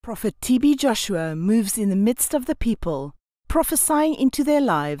Prophet T.B. Joshua moves in the midst of the people, prophesying into their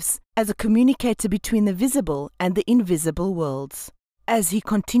lives as a communicator between the visible and the invisible worlds. As he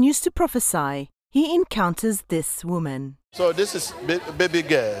continues to prophesy, he encounters this woman. So this is baby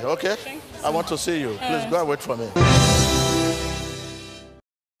girl, okay? I want to see you. Please go and wait for me.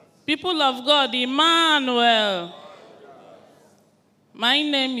 People of God, Emmanuel. My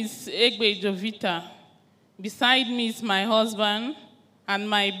name is Egbe Jovita. Beside me is my husband and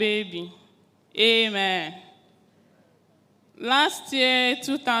my baby. Amen. Last year,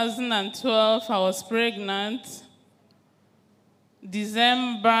 2012, I was pregnant.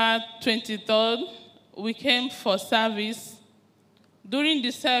 December 23rd, we came for service. During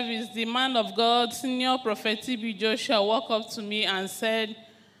the service, the man of God, Senior Prophet T.B. Joshua, walked up to me and said,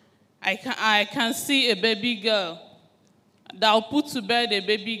 I can see a baby girl. That I'll put to bed a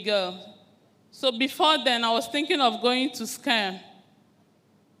baby girl. So before then, I was thinking of going to scan.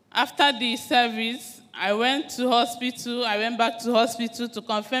 After the service, I went to hospital. I went back to hospital to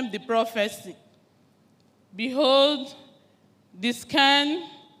confirm the prophecy. Behold, the scan,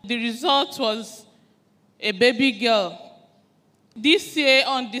 the result was a baby girl. This year,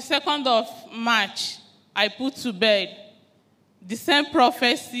 on the 2nd of March, I put to bed. The same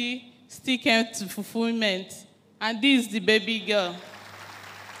prophecy still came to fulfillment. And this is the baby girl.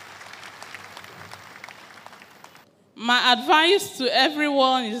 My advice to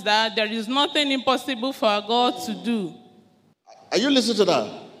everyone is that there is nothing impossible for God to do. Are you listening to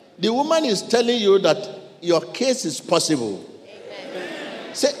that? The woman is telling you that your case is possible.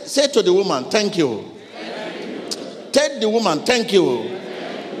 Say to the woman, thank you. Tell the woman, thank you.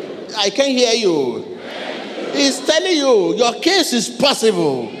 I can hear you. He's telling you your case is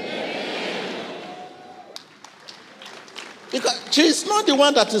possible. Because she's not the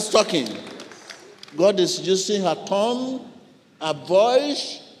one that is talking. God is using her tongue, her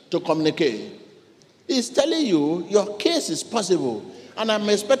voice to communicate. He's telling you your case is possible. And I'm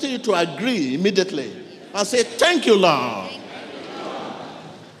expecting you to agree immediately and say, thank you, Lord.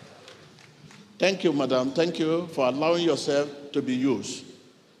 Thank you, madam. Thank you for allowing yourself to be used.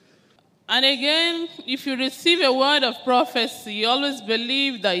 And again, if you receive a word of prophecy, always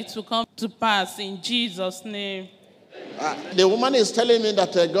believe that it will come to pass in Jesus' name. The woman is telling me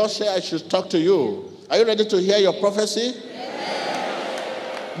that God said I should talk to you. Are you ready to hear your prophecy?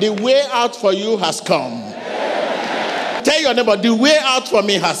 Yes. The way out for you has come. Yes. Tell your neighbor, the way out for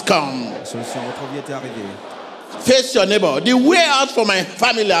me has come. Face your neighbor, the way out for my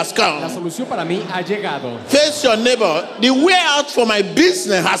family has come. La solución para mí ha llegado. Face your neighbor, the way out for my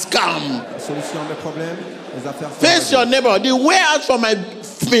business has come. Face your neighbor, the way out for my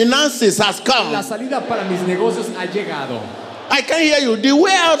finances has come. La salida para mis negocios ha llegado. I can hear you. The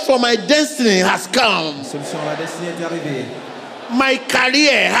way out for my destiny has come. My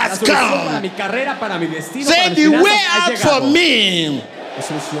career has come. Para mi carrera, para mi destino, say para the mis way ha out llegado. for me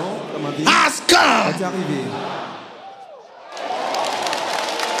has come.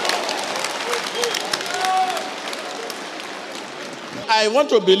 I want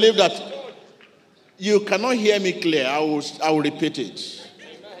to believe that you cannot hear me clear. I will repeat it.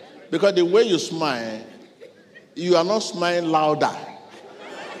 Because the way you smile, you are not smiling louder.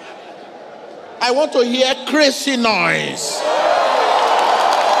 I want to hear crazy noise.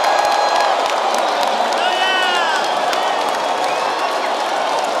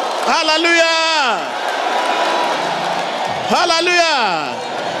 Hallelujah! Hallelujah!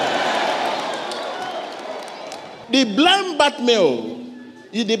 The blind Bartimaeus,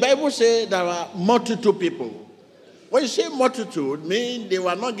 the Bible says there are multitude people. When you say multitude, means they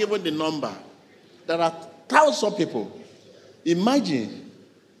were not given the number. There are thousands of people. Imagine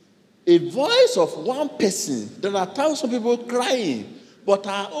a voice of one person. There are thousands of people crying, but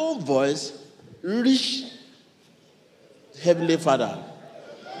our own voice reached Heavenly Father.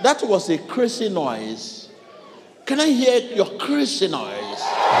 That was a crazy noise. Can I hear your crazy noise?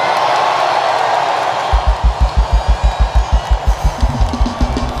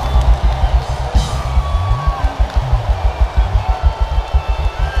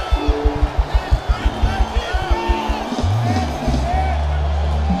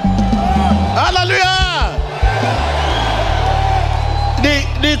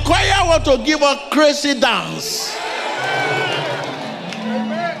 The choir want to give a crazy dance.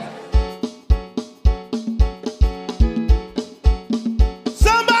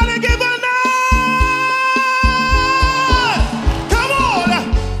 Somebody give a noise. Come on.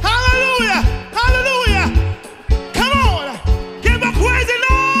 Hallelujah. Hallelujah. Come on. Give a crazy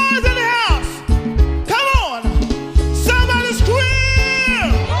noise in the house. Come on. Somebody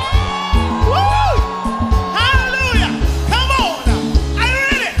scream. Woo. Hallelujah. Come on. Are you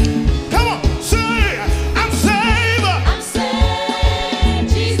ready?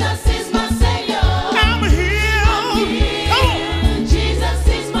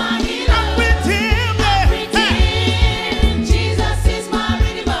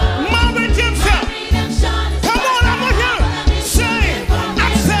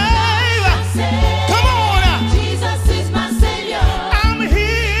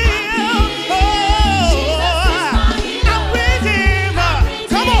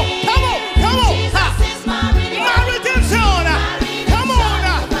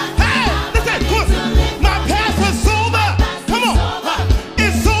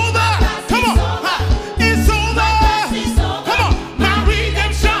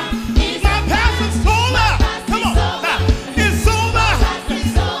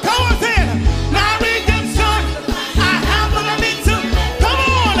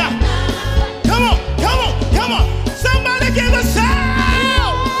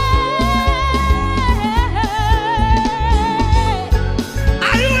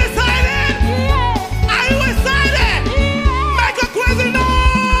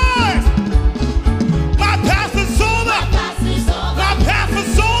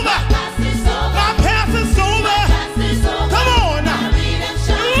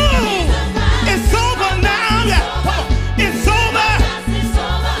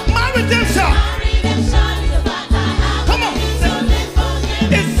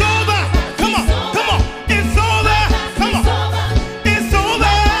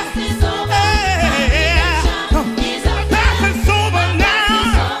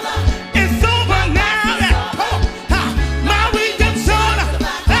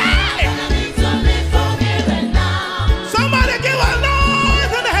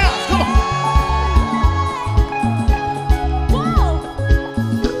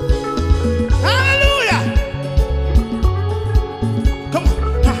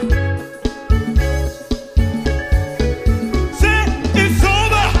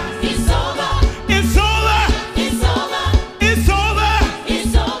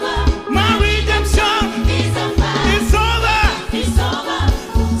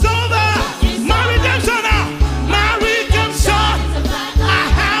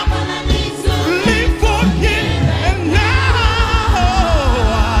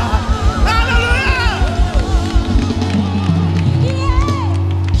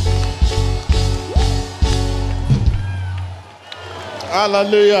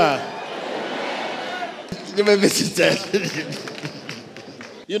 Hallelujah. You may be seated.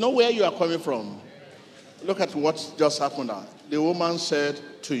 You know where you are coming from. Look at what just happened now. The woman said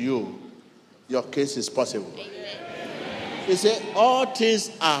to you, your case is possible. He said, all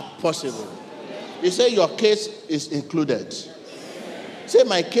things are possible. He said, your case is included. Say,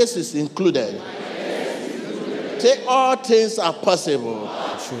 my case is included. Say, all things are possible,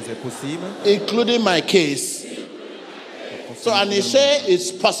 including my case. So, and he said,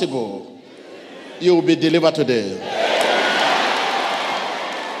 it's possible. You will be delivered today.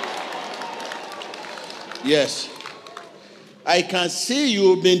 Yes. I can see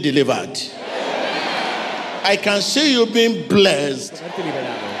you being delivered. I can see you being blessed.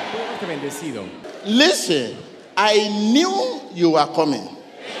 Listen, I knew you were coming.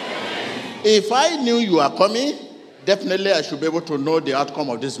 If I knew you were coming, definitely I should be able to know the outcome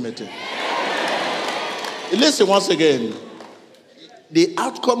of this meeting. Listen once again. The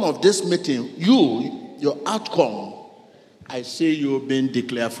outcome of this meeting, your outcome, I see you being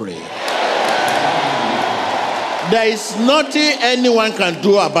declared free. There is nothing anyone can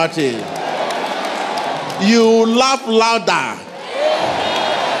do about it. You laugh louder.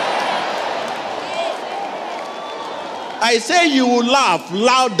 I say you will laugh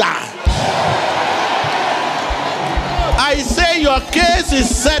louder. I say your case is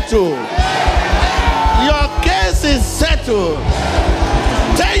settled. Your case is settled.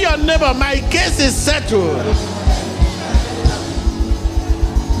 Tell your neighbor, my case is settled.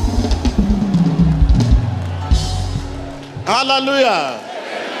 Hallelujah.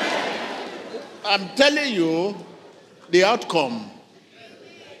 I'm telling you the outcome.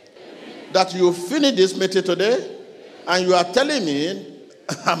 That you finish this meeting today and you are telling me,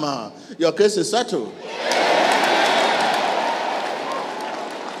 your case is settled.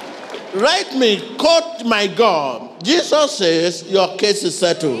 Write me, quote my God. Jesus says, your case is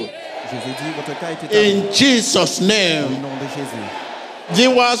settled. In Jesus' name.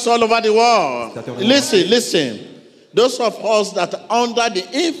 Viewers all over the world. Listen. Those of us that are under the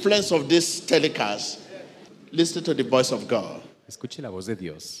influence of this telecast, listen to the voice of God. Escuche la voz de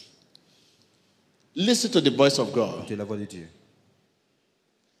Dios. Listen to the voice of God.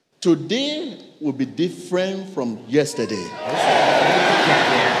 Today will be different from yesterday.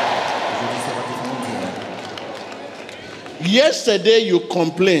 Yesterday you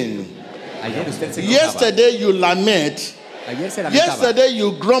complain. Yesterday you lament. Yesterday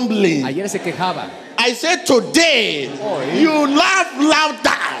you grumbling. Ayer se quejaba. I said today you laugh louder.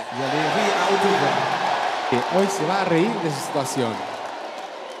 Hoy se va a reír de su situación.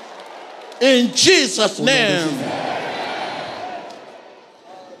 In Jesus' name.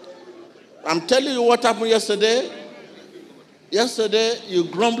 I'm telling you what happened yesterday. Yesterday you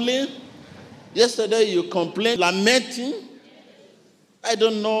grumbling. Yesterday you complain, lamenting. I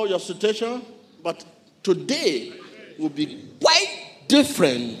don't know your situation, but today will be quite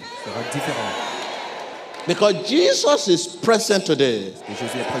different. Because Jesus is present today.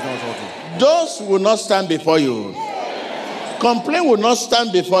 Those will not stand before you. Complaint will not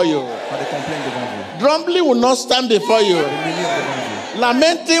stand before you. Grumbling will not stand before you.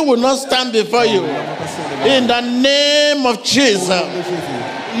 Lamenting will not stand before you. In the name of Jesus.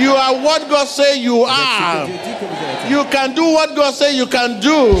 You are what God says you are. You can do what God says you can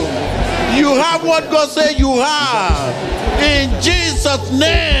do. You have what God says you have. In Jesus'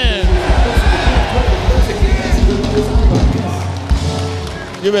 name.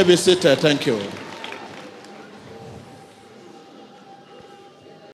 You may be seated. Thank you.